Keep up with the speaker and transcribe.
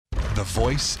The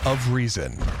voice of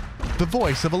reason. The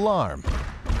voice of alarm.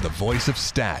 The voice of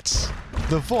stats.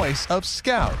 The voice of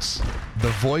scouts. The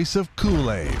voice of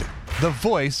Kool-Aid. The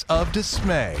voice of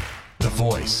dismay. The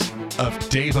voice of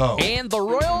Dave-O. And the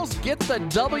Royals get the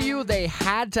W they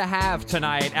had to have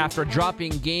tonight after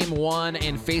dropping Game 1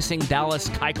 and facing Dallas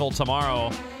Keuchel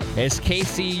tomorrow, as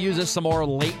KC uses some more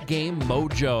late-game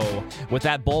mojo. With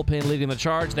that bullpen leading the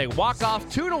charge, they walk off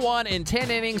 2-1 in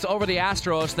 10 innings over the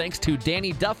Astros thanks to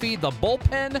Danny Duffy, the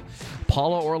bullpen,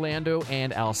 Paulo Orlando,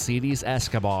 and Alcides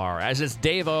Escobar. As it's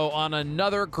Dave-O on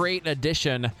another great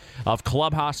edition of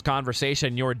Clubhouse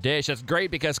Conversation, your dish. It's great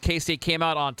because KC came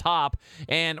out on top,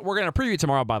 and we're going to preview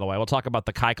tomorrow, by the way. We'll talk about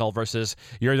the Keuchel versus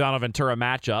Yordano Ventura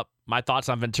matchup. My thoughts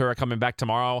on Ventura coming back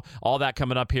tomorrow. All that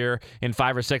coming up here in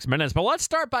 5 or 6 minutes. But let's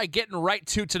start by getting right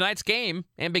to tonight's game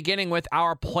and beginning with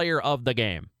our player of the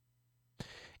game.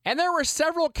 And there were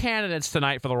several candidates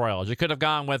tonight for the Royals. You could have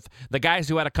gone with the guys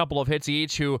who had a couple of hits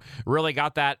each, who really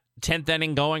got that 10th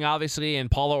inning going, obviously, and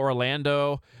Paulo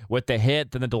Orlando with the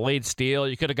hit and the delayed steal.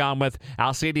 You could have gone with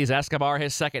Alcides Escobar,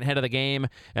 his second hit of the game,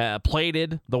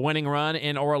 plated the winning run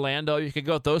in Orlando. You could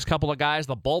go with those couple of guys.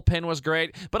 The bullpen was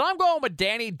great. But I'm going with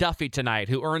Danny Duffy tonight,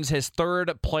 who earns his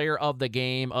third player of the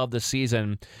game of the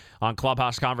season on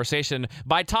Clubhouse Conversation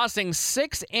by tossing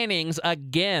 6 innings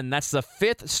again. That's the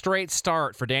 5th straight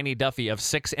start for Danny Duffy of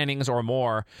 6 innings or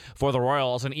more for the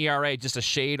Royals. An ERA just a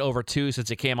shade over 2 since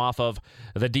he came off of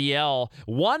the DL.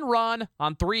 1 run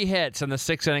on 3 hits in the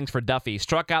 6 innings for Duffy.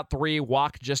 Struck out 3,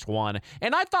 walked just 1.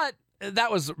 And I thought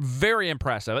that was very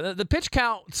impressive. The pitch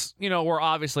counts, were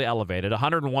obviously elevated.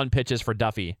 101 pitches for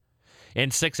Duffy in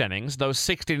 6 innings. Those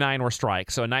 69 were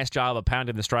strikes, so a nice job of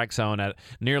pounding the strike zone at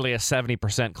nearly a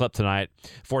 70% clip tonight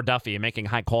for Duffy, and making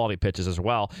high-quality pitches as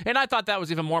well. And I thought that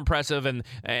was even more impressive, and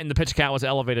the pitch count was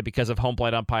elevated because of home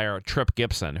plate umpire Tripp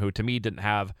Gibson, who to me didn't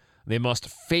have the most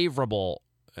favorable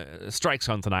strike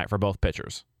zone tonight for both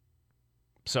pitchers.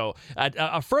 So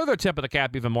a further tip of the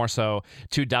cap, even more so,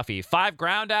 to Duffy. 5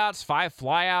 groundouts, 5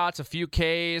 flyouts, a few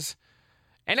Ks.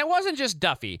 And it wasn't just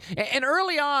Duffy. And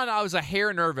early on, I was a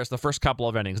hair nervous the first couple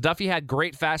of innings. Duffy had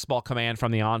great fastball command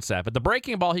from the onset, but the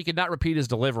breaking ball, he could not repeat his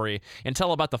delivery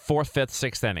until about the 4th, 5th,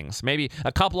 6th innings. Maybe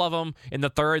a couple of them in the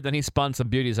 3rd, then he spun some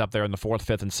beauties up there in the 4th,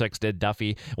 5th, and 6th, did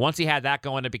Duffy. Once he had that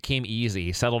going, it became easy.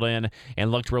 He settled in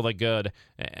and looked really good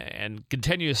and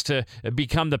continues to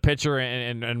become the pitcher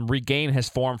and regain his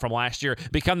form from last year,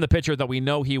 become the pitcher that we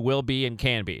know he will be and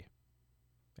can be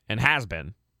and has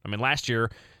been. I mean, last year,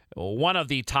 one of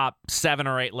the top 7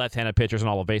 or 8 left-handed pitchers in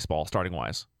all of baseball,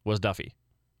 starting-wise, was Duffy.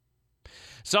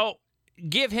 So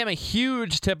give him a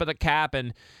huge tip of the cap,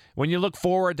 and when you look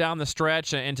forward down the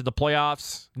stretch into the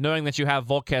playoffs, knowing that you have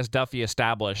Volquez Duffy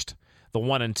established, the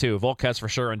 1 and 2. Volquez for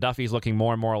sure, and Duffy's looking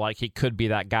more and more like he could be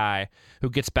that guy who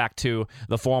gets back to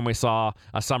the form we saw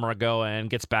a summer ago and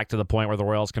gets back to the point where the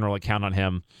Royals can really count on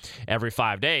him every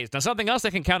 5 days. Now, something else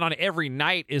they can count on every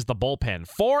night is the bullpen.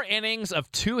 4 innings of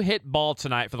 2-hit ball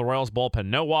tonight for the Royals bullpen.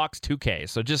 No walks, 2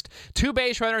 Ks. So just 2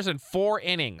 base runners in 4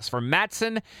 innings for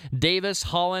Matson, Davis,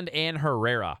 Holland, and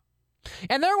Herrera.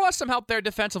 And there was some help there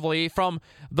defensively from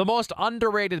the most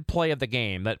underrated play of the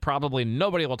game that probably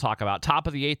nobody will talk about. Top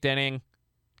of the 8th inning,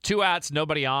 2 outs,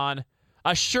 nobody on.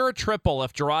 A sure triple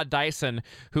if Jarrod Dyson,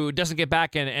 who doesn't get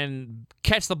back and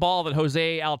catch the ball that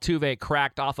Jose Altuve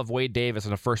cracked off of Wade Davis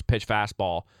in a first pitch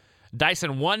fastball.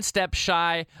 Dyson 1 step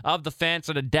shy of the fence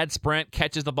in a dead sprint,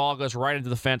 catches the ball, goes right into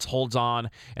the fence, holds on,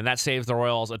 and that saves the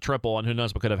Royals a triple, and who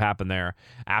knows what could have happened there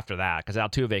after that, because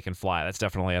Altuve can fly. That's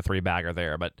definitely a 3-bagger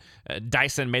there, but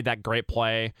Dyson made that great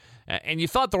play, and you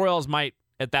thought the Royals might,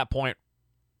 at that point,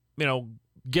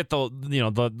 get the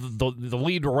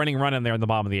lead winning run in there in the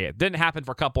bottom of the 8th. Didn't happen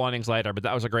for a couple innings later, but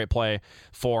that was a great play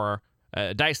for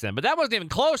Dyson. But that wasn't even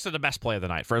close to the best play of the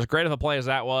night. For as great of a play as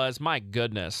that was, my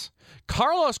goodness.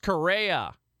 Carlos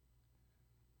Correa.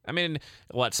 I mean,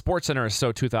 SportsCenter is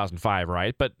so 2005,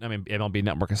 right? But, I mean, MLB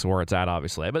Network is where it's at,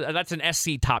 obviously. But that's an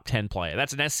SC top 10 play.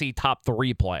 That's an SC top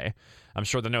 3 play. I'm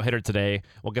sure the no-hitter today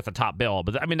will get the top bill.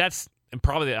 But, I mean, that's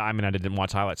probably, I didn't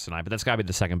watch highlights tonight, but that's got to be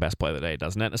the second best play of the day,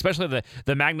 doesn't it? Especially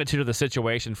the magnitude of the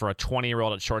situation for a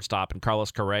 20-year-old at shortstop and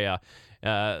Carlos Correa.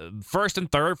 First and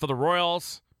third for the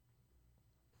Royals.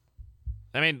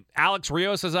 I mean, Alex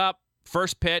Rios is up.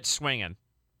 First pitch, swinging.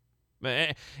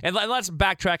 And let's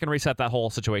backtrack and reset that whole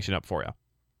situation up for you.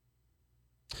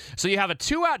 So you have a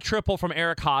 2-out triple from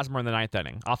Eric Hosmer in the 9th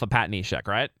inning off of Pat Neshek,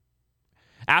 right?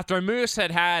 After Moose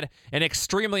had an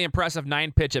extremely impressive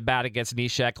 9-pitch at bat against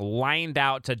Neshek, lined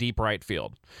out to deep right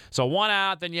field. So 1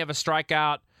 out, then you have a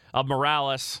strikeout of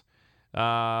Morales.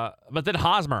 But then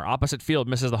Hosmer, opposite field,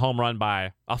 misses the home run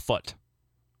by a foot.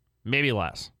 Maybe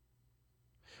less.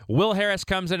 Will Harris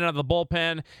comes in out of the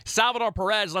bullpen. Salvador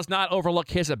Perez, let's not overlook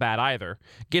his at-bat either.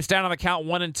 Gets down on the count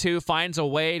 1-2, finds a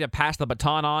way to pass the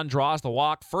baton on, draws the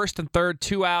walk. First and third,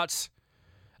 2 outs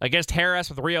against Harris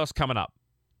with Rios coming up.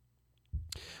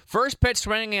 First pitch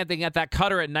swinging at that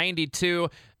cutter at 92.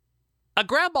 A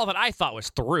ground ball that I thought was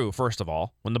through, first of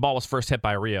all, when the ball was first hit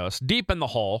by Rios. Deep in the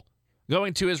hole,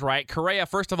 going to his right. Correa,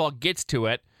 first of all, gets to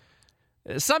it.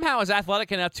 Somehow is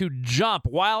athletic enough to jump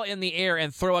while in the air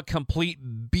and throw a complete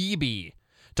BB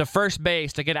to first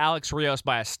base to get Alex Rios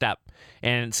by a step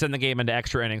and send the game into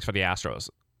extra innings for the Astros.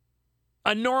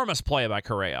 Enormous play by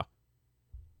Correa,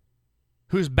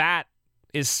 whose bat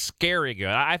is scary good.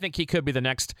 I think he could be the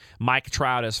next Mike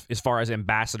Trout as far as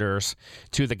ambassadors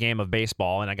to the game of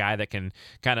baseball, and a guy that can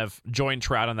kind of join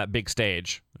Trout on that big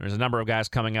stage. There's a number of guys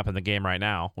coming up in the game right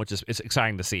now, which is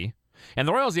exciting to see. And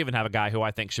the Royals even have a guy who I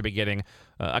think should be getting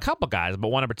a couple guys, but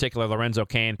one in particular, Lorenzo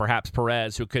Cain, perhaps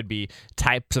Perez, who could be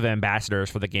types of ambassadors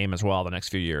for the game as well the next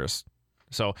few years.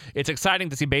 So it's exciting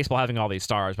to see baseball having all these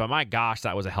stars, but my gosh,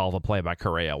 that was a hell of a play by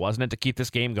Correa, wasn't it, to keep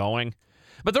this game going?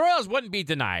 But the Royals wouldn't be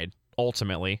denied,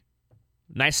 ultimately.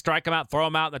 Nice strike him out, throw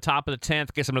him out in the top of the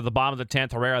 10th, gets him to the bottom of the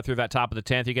 10th. Herrera through that top of the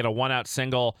 10th. You get a 1-out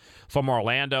single from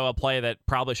Orlando, a play that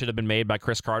probably should have been made by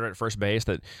Chris Carter at first base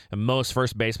that most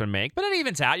first basemen make. But it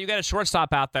evens out. You got a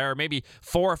shortstop out there, maybe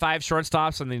 4 or 5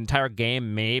 shortstops in the entire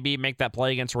game, maybe make that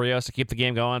play against Rios to keep the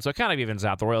game going. So it kind of evens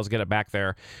out. The Royals get it back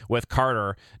there with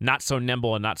Carter, not so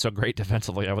nimble and not so great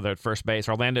defensively over there at first base.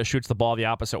 Orlando shoots the ball the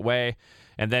opposite way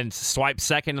and then swipes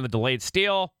second in the delayed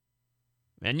steal.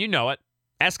 And you know it.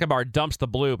 Escobar dumps the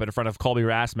bloop in front of Colby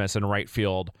Rasmus in right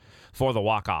field for the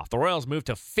walk-off. The Royals move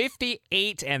to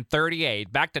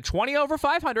 58-38, back to 20 over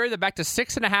 500. They're back to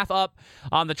 6.5 up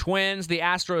on the Twins. The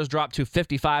Astros drop to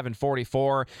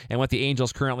 55-44, and with the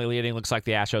Angels currently leading, looks like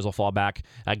the Astros will fall back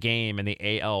a game in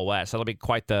the AL West. That'll be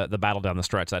quite the battle down the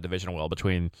stretch, that division will,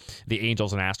 between the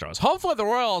Angels and Astros. Hopefully the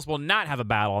Royals will not have a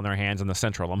battle on their hands in the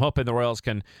Central. I'm hoping the Royals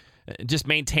can just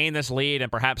maintain this lead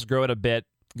and perhaps grow it a bit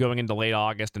going into late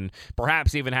August, and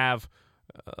perhaps even have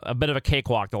a bit of a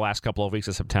cakewalk the last couple of weeks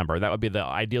of September. That would be the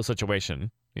ideal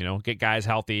situation. You know, get guys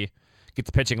healthy, get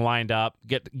the pitching lined up,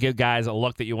 give guys a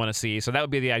look that you want to see. So that would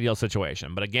be the ideal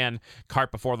situation. But again,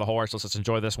 cart before the horse. Let's just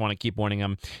enjoy this one and keep winning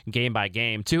them game by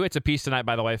game. 2 hits apiece tonight,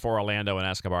 by the way, for Orlando and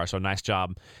Escobar. So nice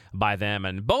job by them.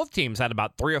 And both teams had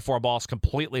about 3 or 4 balls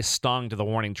completely stung to the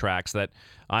warning tracks that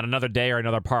on another day or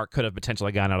another park could have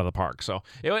potentially gone out of the park. So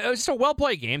it was just a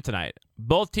well-played game tonight.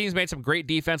 Both teams made some great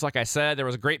defense, like I said. There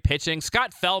was great pitching.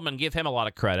 Scott Feldman, give him a lot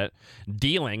of credit.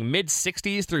 Dealing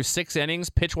mid-60s through 6 innings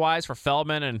pitch-wise for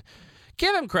Feldman, and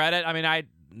give him credit. I mean, I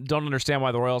don't understand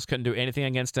why the Royals couldn't do anything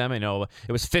against him. You know,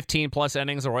 it was 15-plus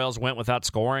innings the Royals went without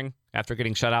scoring after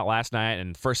getting shut out last night,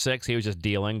 and first 6, he was just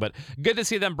dealing. But good to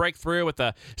see them break through with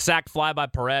the sac fly by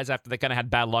Perez after they kind of had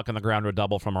bad luck on the ground to a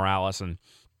double from Morales, and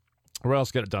the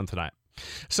Royals get it done tonight.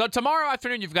 So tomorrow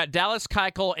afternoon, you've got Dallas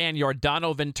Keuchel and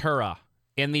Yordano Ventura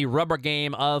in the rubber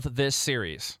game of this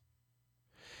series.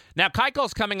 Now,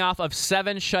 Keuchel's coming off of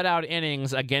 7 shutout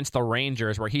innings against the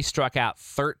Rangers, where he struck out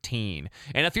 13.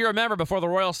 And if you remember, before the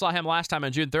Royals saw him last time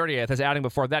on June 30th, his outing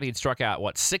before that, he'd struck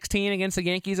out, 16 against the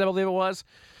Yankees, I believe it was?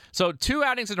 So 2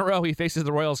 outings in a row, he faces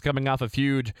the Royals coming off of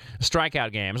huge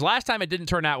strikeout games. Last time it didn't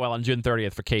turn out well on June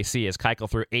 30th for KC, as Keuchel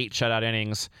threw 8 shutout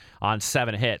innings on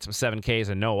 7 hits with 7 Ks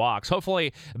and no walks.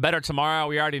 Hopefully better tomorrow.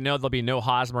 We already know there'll be no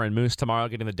Hosmer and Moose tomorrow,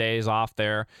 getting the days off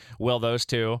there. Will those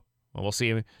two? Well, we'll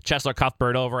see Chesler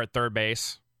Cuthbert over at third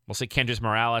base. We'll see Kendrys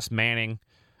Morales manning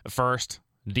first.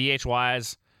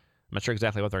 DH-wise, I'm not sure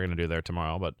exactly what they're going to do there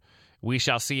tomorrow, but we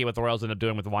shall see what the Royals end up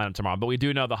doing with the lineup tomorrow. But we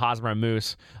do know the Hosmer and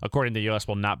Moose, according to the U.S.,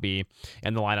 will not be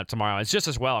in the lineup tomorrow. It's just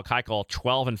as well. Keuchel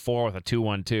 12-4 with a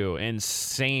 2.12.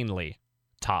 Insanely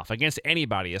tough against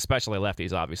anybody, especially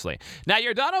lefties, obviously. Now,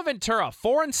 Yordano Ventura,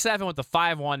 4-7 with a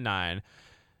 5.19.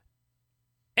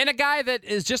 And a guy that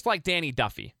is just like Danny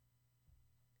Duffy.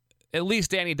 At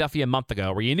least Danny Duffy a month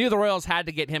ago, where you knew the Royals had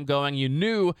to get him going. You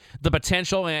knew the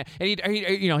potential, and he'd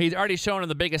already shown on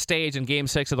the biggest stage in Game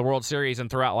 6 of the World Series and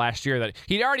throughout last year that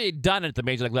he'd already done it at the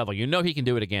major league level. You know he can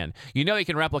do it again. You know he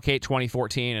can replicate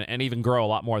 2014 and even grow a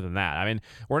lot more than that. I mean,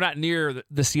 we're not near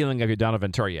the ceiling of Yordano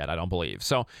Ventura yet, I don't believe.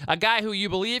 So a guy who you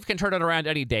believe can turn it around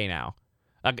any day now,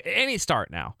 any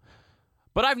start now.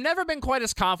 But I've never been quite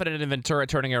as confident in Ventura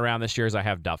turning it around this year as I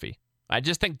have Duffy. I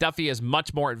just think Duffy is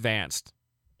much more advanced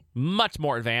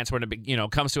when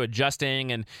it comes to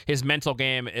adjusting, and his mental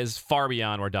game is far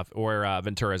beyond where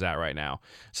Ventura's at right now.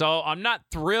 So I'm not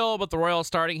thrilled with the Royals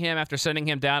starting him after sending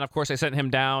him down. Of course, they sent him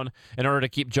down in order to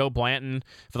keep Joe Blanton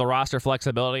for the roster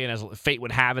flexibility, and as fate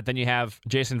would have it, then you have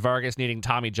Jason Vargas needing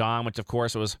Tommy John, which of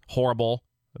course was horrible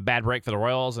bad break for the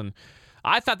Royals, and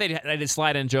I thought they'd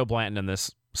slide in Joe Blanton in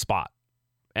this spot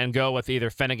and go with either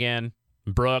Finnegan,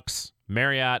 Brooks,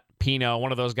 Marriott, Pino,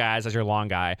 one of those guys as your long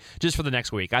guy, just for the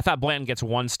next week. I thought Blanton gets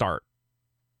one start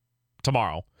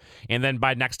tomorrow, and then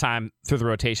by next time through the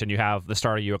rotation, you have the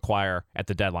starter you acquire at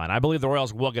the deadline. I believe the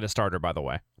Royals will get a starter, by the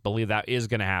way. I believe that is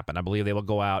going to happen. I believe they will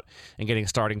go out and getting a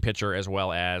starting pitcher as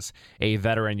well as a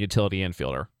veteran utility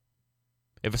infielder.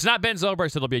 If it's not Ben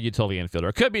Zobrist, it'll be a utility infielder.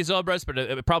 It could be Zobrist,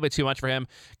 but probably too much for him.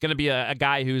 Going to be a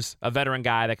guy who's a veteran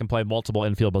guy that can play multiple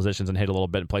infield positions and hit a little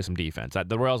bit and play some defense.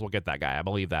 The Royals will get that guy. I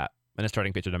believe that. And a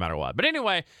starting pitcher no matter what. But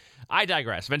anyway, I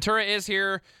digress. Ventura is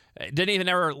here. Didn't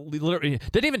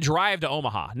even drive to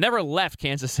Omaha. Never left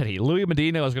Kansas City. Louis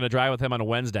Medina was going to drive with him on a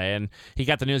Wednesday, and he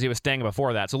got the news he was staying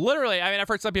before that. So literally, I've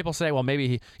heard some people say, well,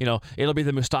 maybe it'll be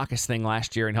the Moustakas thing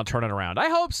last year, and he'll turn it around. I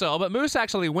hope so. But Moose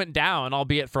actually went down,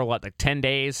 albeit for 10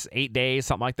 days, 8 days,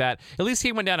 something like that. At least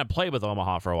he went down and played with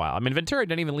Omaha for a while. Ventura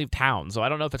didn't even leave town, so I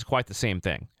don't know if it's quite the same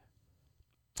thing.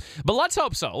 But let's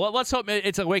hope so. Let's hope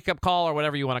it's a wake-up call or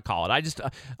whatever you want to call it.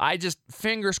 I just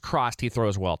fingers crossed he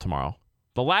throws well tomorrow.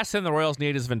 The last thing the Royals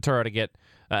need is Ventura to get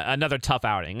another tough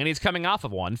outing, and he's coming off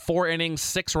of one. 4 innings,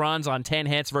 6 runs on 10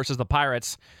 hits versus the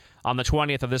Pirates on the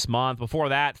 20th of this month. Before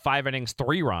that, 5 innings,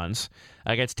 3 runs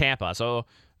against Tampa. So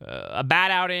a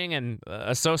bad outing and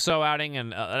a so-so outing,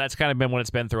 and that's kind of been what it's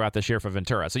been throughout this year for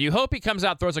Ventura. So you hope he comes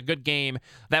out, throws a good game.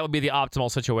 That would be the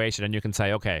optimal situation, and you can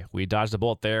say, okay, we dodged a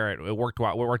bullet there. It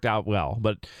worked out well.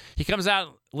 But he comes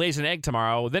out, lays an egg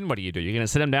tomorrow. Then what do? You're going to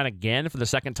sit him down again for the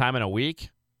second time in a week?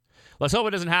 Let's hope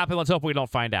it doesn't happen. Let's hope we don't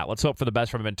find out. Let's hope for the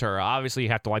best from Ventura. Obviously, you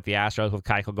have to like the Astros with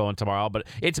Keuchel going tomorrow, but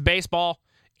it's baseball.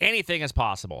 Anything is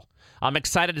possible. I'm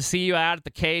excited to see you out at the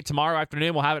K tomorrow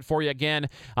afternoon. We'll have it for you again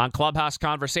on Clubhouse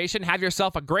Conversation. Have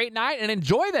yourself a great night and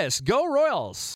enjoy this. Go Royals!